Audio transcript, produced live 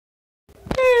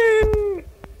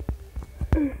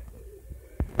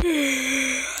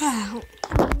Wow.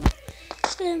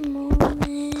 Good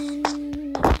morning.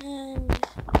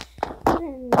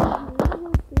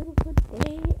 Another beautiful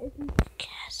day in the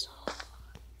castle.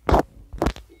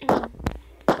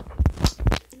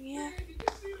 Yeah.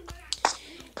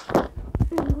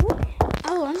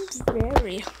 Oh, I'm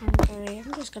very hungry.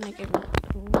 I'm just gonna get my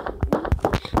food.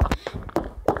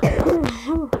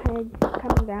 Oh, head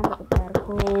coming down with a bad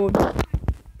cold.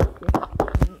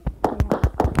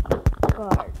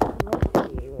 God,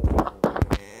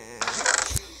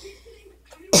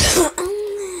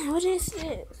 what is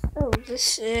this? Oh,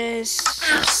 this is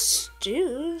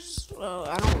stews. Well,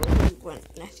 I don't really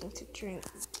want nothing to drink.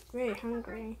 Very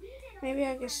hungry. Maybe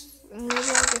I'll get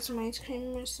some ice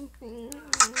cream or something.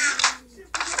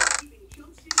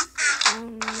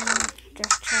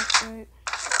 Just chocolate.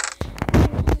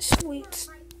 Sweets.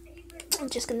 I'm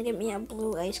just gonna get me a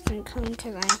blue ice cream cone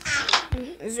because I'm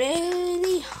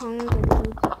very hungry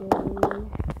today.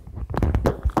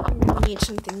 I need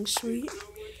something sweet.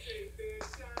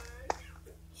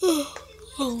 I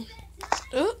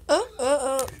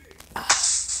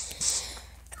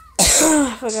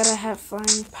forgot I have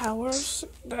flying powers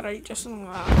that I just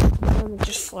unlocked. Let me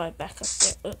just fly back up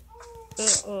there.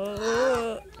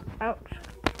 Ouch.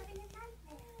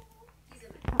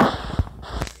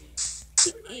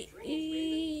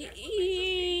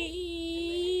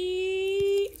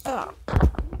 Oh.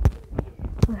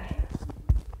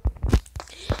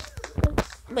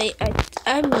 Wait,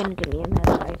 I'm gonna give me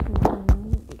another ice cream.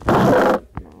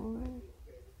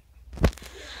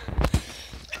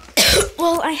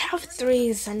 Well, I have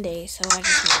 3 sundaes, so I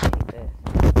just need to take this.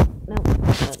 No.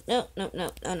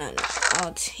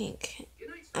 I'll take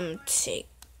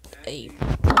a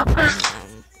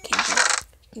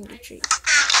candy treat.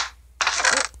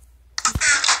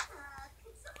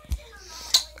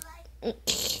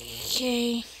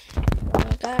 Okay,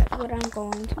 well, that's what I'm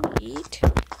going to eat.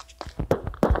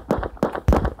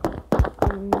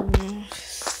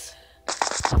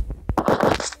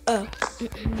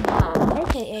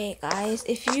 Okay, guys,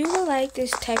 if you would like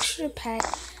this texture pack,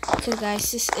 because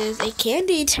guys, this is a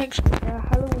candy texture,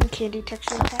 Halloween candy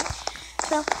texture pack.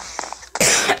 So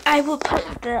I will put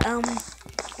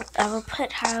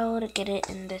how to get it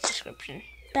in the description.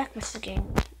 Back with the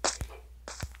game.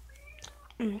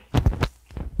 Oh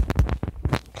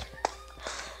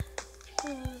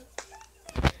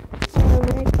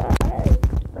my god.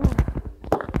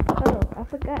 Oh, I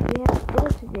forgot we have school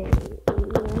today.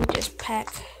 Let me just pack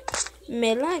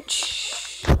my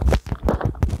lunch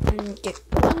and get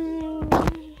okay,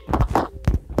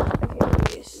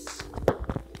 yes.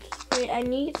 Wait, I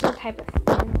need some type of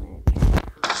sandwich.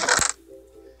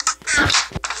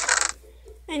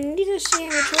 I need a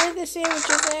sandwich. Where are the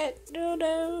sandwiches at? No.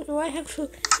 Do I have to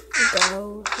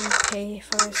go and pay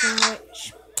for a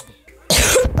sandwich?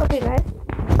 Okay, guys.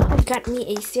 I got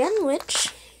me a sandwich.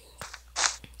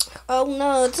 Oh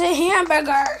no, it's a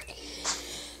hamburger.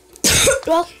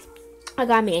 Well, I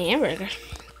got me a hamburger.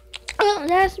 Well,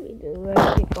 that's what we do.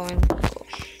 Let's keep going.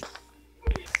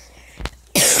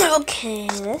 Okay,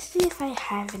 let's see if I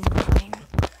have anything.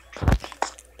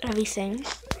 Everything.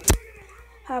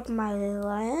 Have my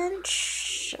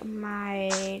lunch, my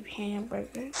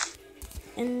hamburger,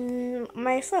 and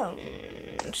my phone.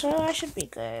 So I should be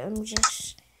good. Let me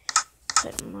just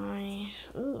put my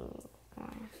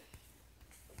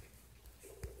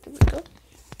there we go.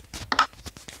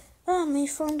 Oh, my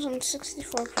phone's on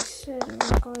 64%.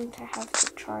 I'm going to have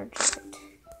to charge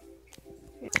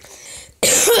it.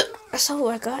 So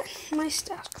I got my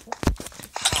stuff.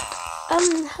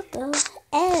 Hello.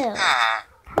 Oh.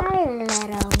 Hi,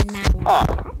 little Nana.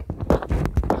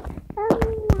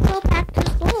 Go back to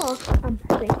school.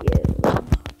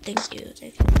 Thank you.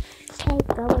 Okay,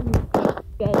 go and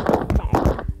day.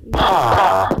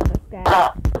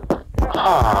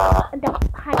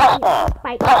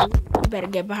 You better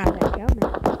get behind that counter.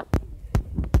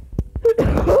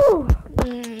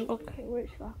 Okay,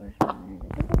 which locker's mine?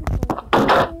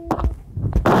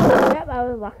 Yep, I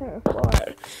was locker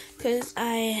 4 because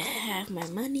I have my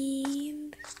money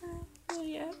and stuff. Oh,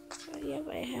 yep,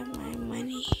 I have my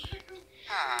money.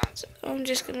 So I'm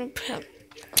just gonna put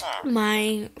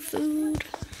my food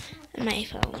and my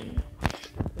phone.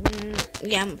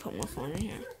 Yeah, I'm gonna put my phone in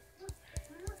here.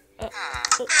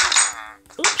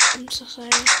 Oops, I'm so sorry.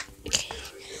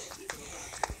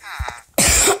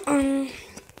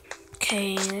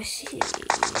 Okay, let's see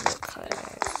what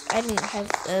class. I didn't have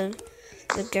the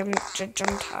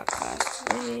jump talk class.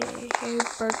 Hey,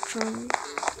 Bertram.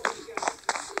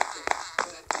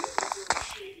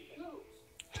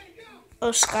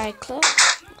 Oh, Sky Club.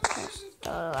 That's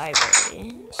the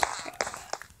library.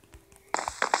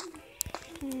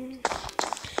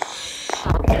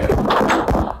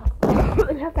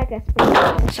 have like a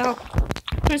spring. So,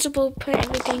 principal put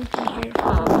everything in here.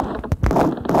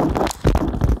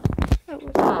 What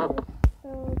was this?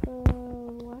 So, the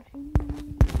washing.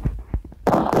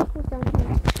 What's down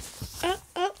here?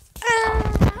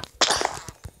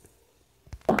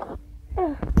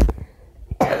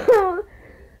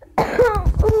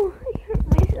 Oh, I hurt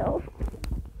myself.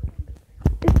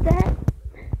 Is that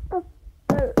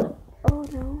oh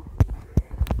no.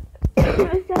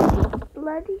 Is that a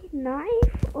bloody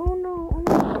knife? Oh no.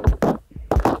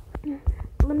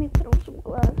 Let me put on some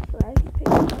gloves so I can pick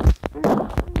it up.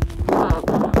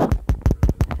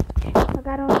 I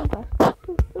got on some gloves.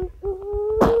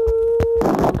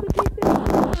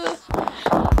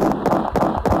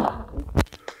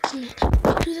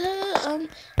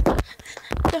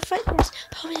 The front desk.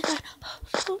 Oh my god.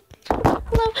 Hello.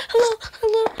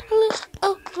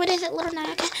 Oh, what is it, little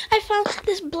knife? Okay, I found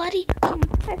this bloody knife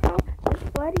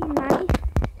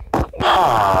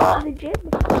in the gym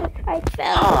because I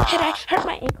fell and I hurt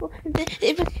my ankle. And then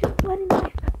it was a bloody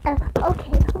knife.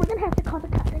 Okay, we're gonna have to call the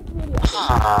cops.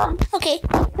 Okay,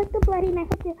 put the bloody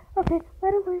knife up there. Okay,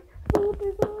 right away. Oh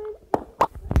my god.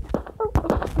 Oh,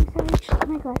 I'm sorry. Oh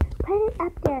my god. Put it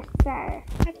up there, sir.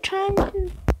 I'm trying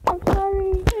to. I'm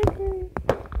sorry. Okay.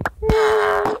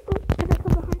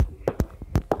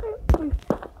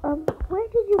 Where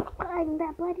did you find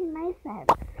that bloody knife at?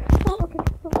 Oh, okay.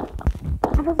 So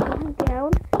I was going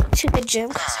down to the gym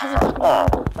because I was going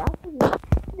to the balcony.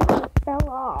 And then I fell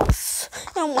off.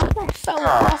 And once I fell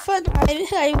off, and I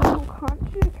was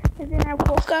unconscious. And then I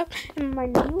woke up and my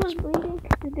knee was bleeding.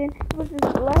 And then it was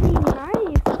this bloody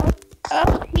knife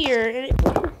up here. And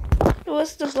it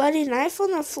was the bloody knife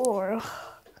on the floor.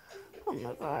 Oh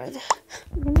my god.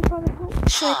 Let me call the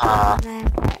police. Should I call the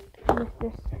cat?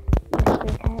 Mr.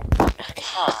 Cat. Okay.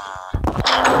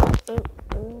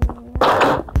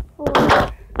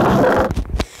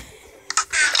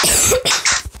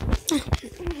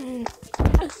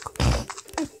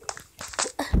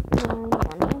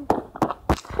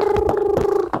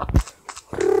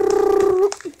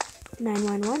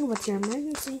 911, what's your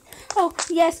emergency? Oh,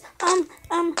 yes,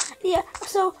 yeah,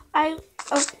 so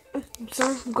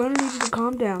sir, I'm gonna need you to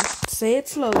calm down. Say it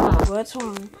slowly. What's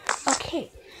wrong?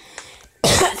 Okay.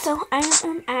 So I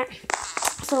am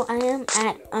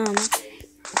at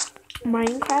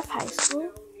Minecraft High School,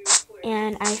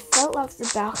 and I fell off the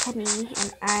balcony,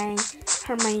 and I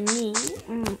hurt my knee.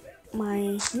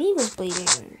 My knee was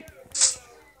bleeding.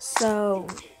 So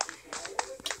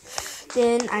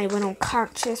then I went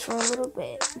unconscious for a little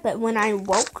bit. But when I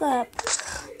woke up,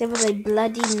 there was a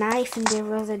bloody knife and there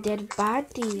was a dead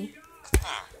body.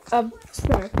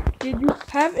 Sir, did you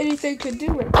have anything to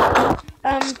do with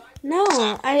it? No,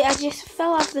 I just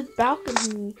fell off the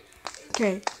balcony.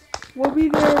 Okay, we'll be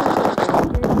there.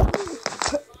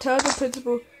 Tell the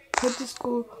principal, put the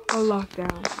school on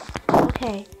lockdown.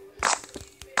 Okay.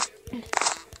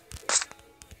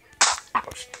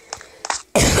 Ouch.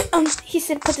 He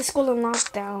said put the school on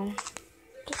lockdown.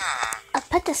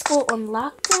 Put the school on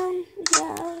lockdown?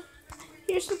 Yeah.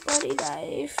 Here's the bloody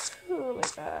knife. Oh my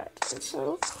god. It's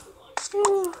so...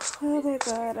 Oh my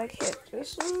god, I can't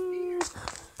just...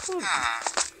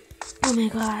 Oh my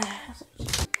god.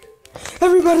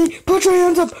 Everybody, put your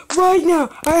hands up right now.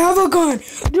 I have a gun.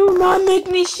 Do not make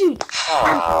me shoot.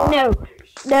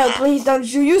 No, please don't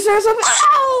shoot. You said something.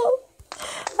 Ow!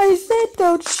 I said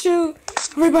don't shoot.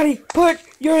 Everybody, put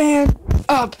your hands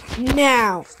up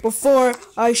now before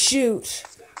I shoot.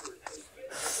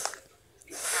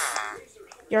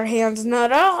 Your hands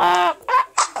not up.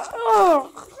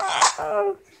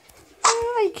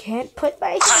 I can't put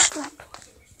my hands up.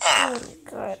 Oh my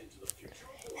god.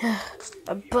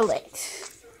 A bullet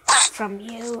from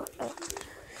you.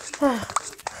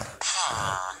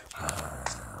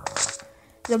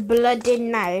 The bloody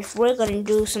knife. We're gonna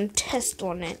do some tests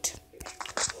on it.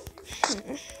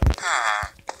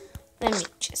 Let me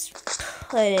just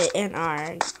put it in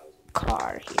our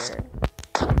car here.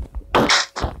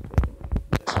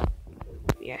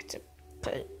 We have to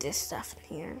put this stuff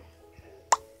in here.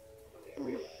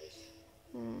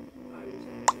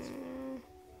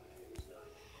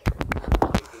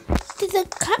 Did the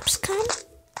cops come?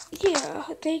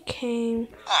 Yeah, they came.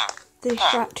 They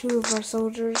shot 2 of our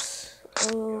soldiers.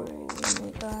 Oh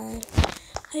my god.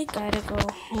 I gotta go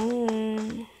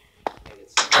home.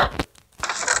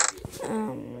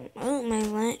 Oh, my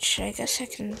lunch. I guess I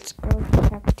can go to the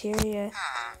cafeteria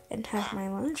and have my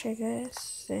lunch, I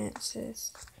guess, since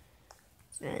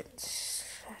the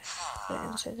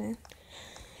incident.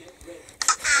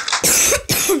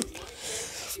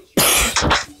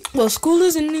 Well, school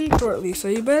is ending shortly, so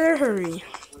you better hurry.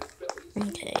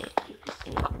 Okay.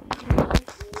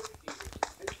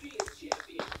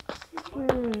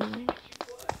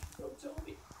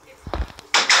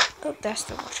 that's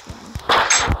the worst one.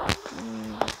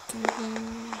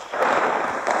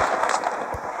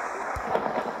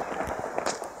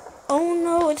 Oh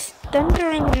no, it's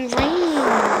thundering and raining.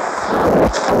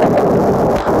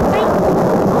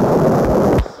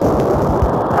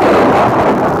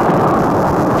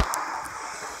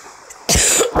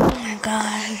 Oh my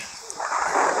god.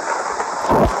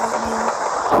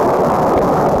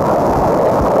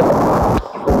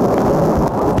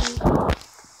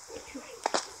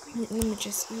 Let me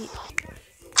just eat. Okay.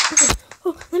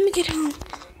 Oh, let me get home.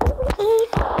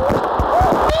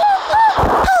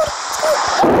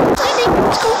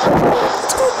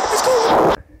 Let's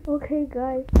go. Okay,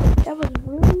 guys, that was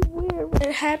really weird.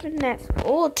 What happened at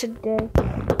school today?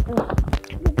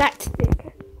 That's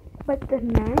sick. But the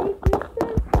night and stuff,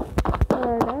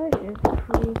 that was just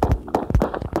crazy.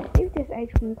 I think this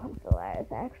ice cream comes to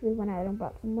last. I actually went out and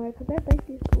bought some more because I like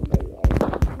these blueberry ice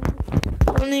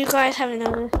cream. When you guys haven't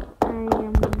noticed, I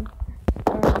am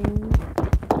starting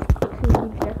to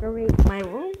decorate my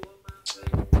room.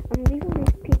 I'm leaving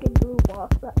these pink and blue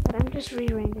walls up, but I'm just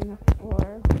rearranging the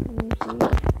floor. You see,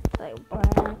 like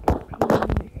black and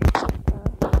pink stuff.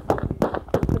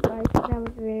 But guys, that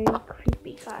was very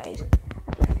creepy, guys. I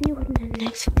will see you in the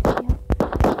next video.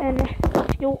 And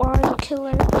if you are the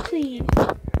killer, please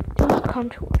don't come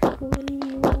to our school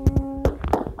anymore.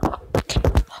 Okay,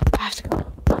 I have to go.